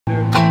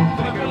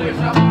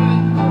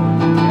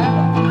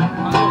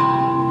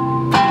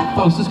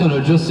Folks, just going to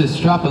adjust this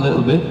strap a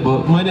little bit,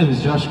 but my name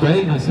is Josh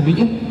Gray, nice to meet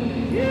you.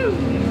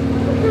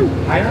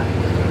 Hiya.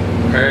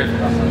 I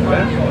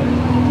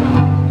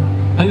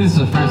think this is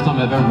the first time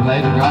I've ever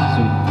played at Grafton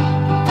Street.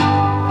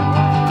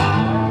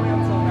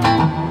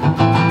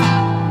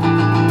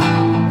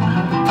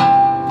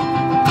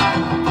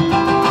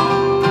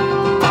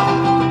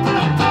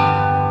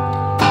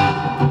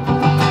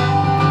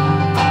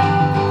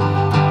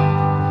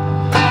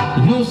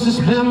 Used to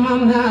spend my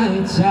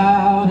nights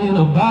out in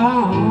a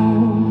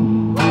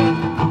barroom.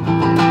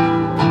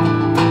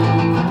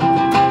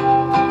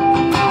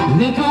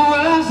 Liquor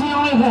was the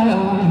only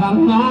love I've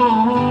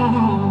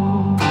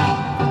known.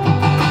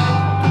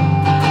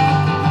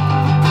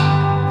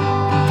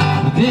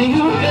 But then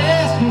you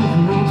rescued me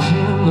from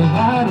reaching the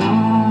bottom.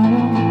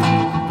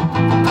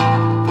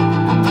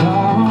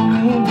 Call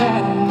me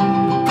back,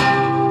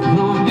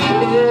 gonna be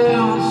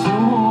here so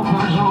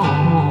far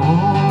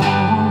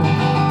gone.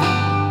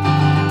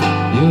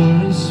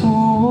 You're as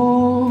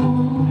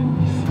smooth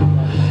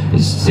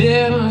as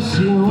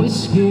Tennessee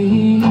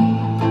whiskey.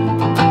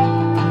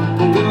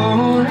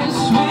 You're as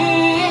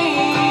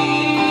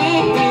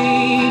sweet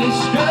as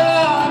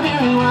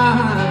strawberry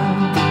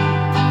wine.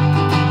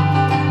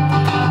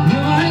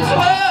 You're as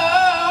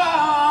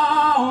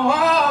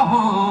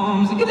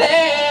warm as a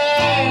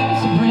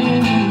glass of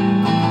brandy.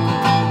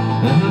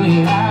 And honey,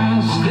 I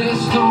stay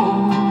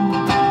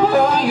stoned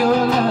for your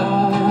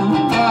love all the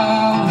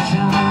time.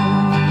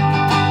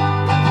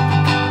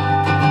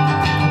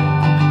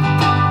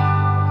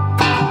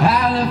 I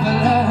live for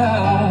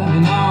love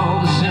in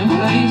all the same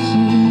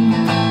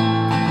places.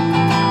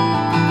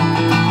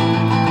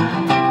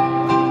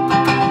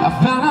 I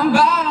found the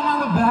bottom of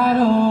the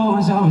bottle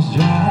was always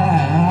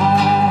dry.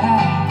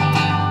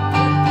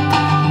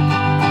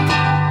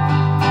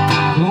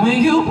 But when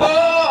you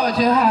poured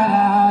your heart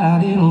out, I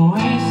didn't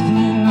waste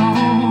it, no.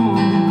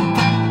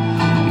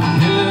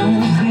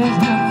 Because there's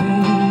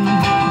nothing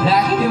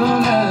like your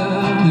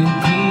love to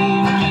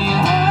keep me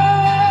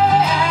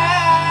high.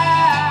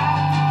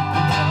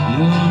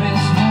 You're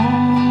as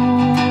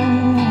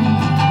smooth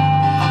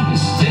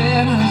as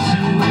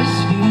Tennessee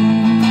whiskey.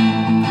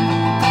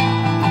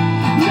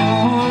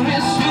 You're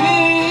as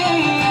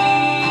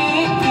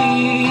sweet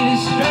as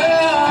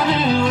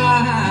strawberry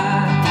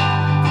wine.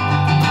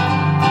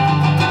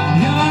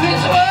 You're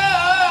as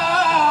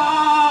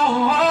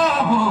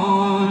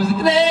warm as a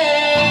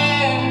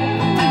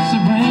glass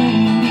of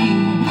brandy.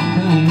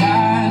 And I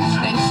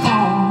stay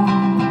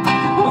stoned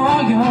for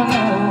your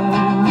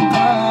love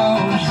all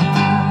the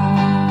time.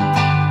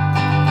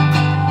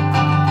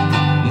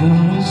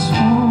 You're as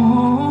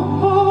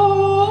smooth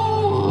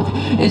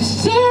as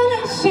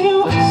Tennessee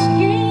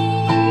whiskey.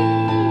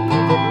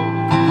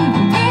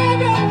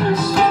 Baby, you're as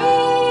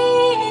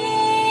sweet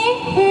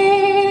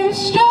as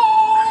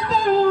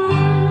strawberry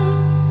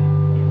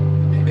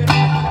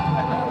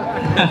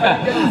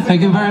wine.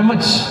 Thank you very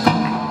much.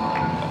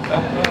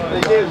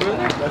 Thank you,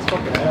 brother. That's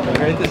fucking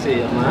great to see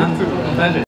you, man. Pleasure.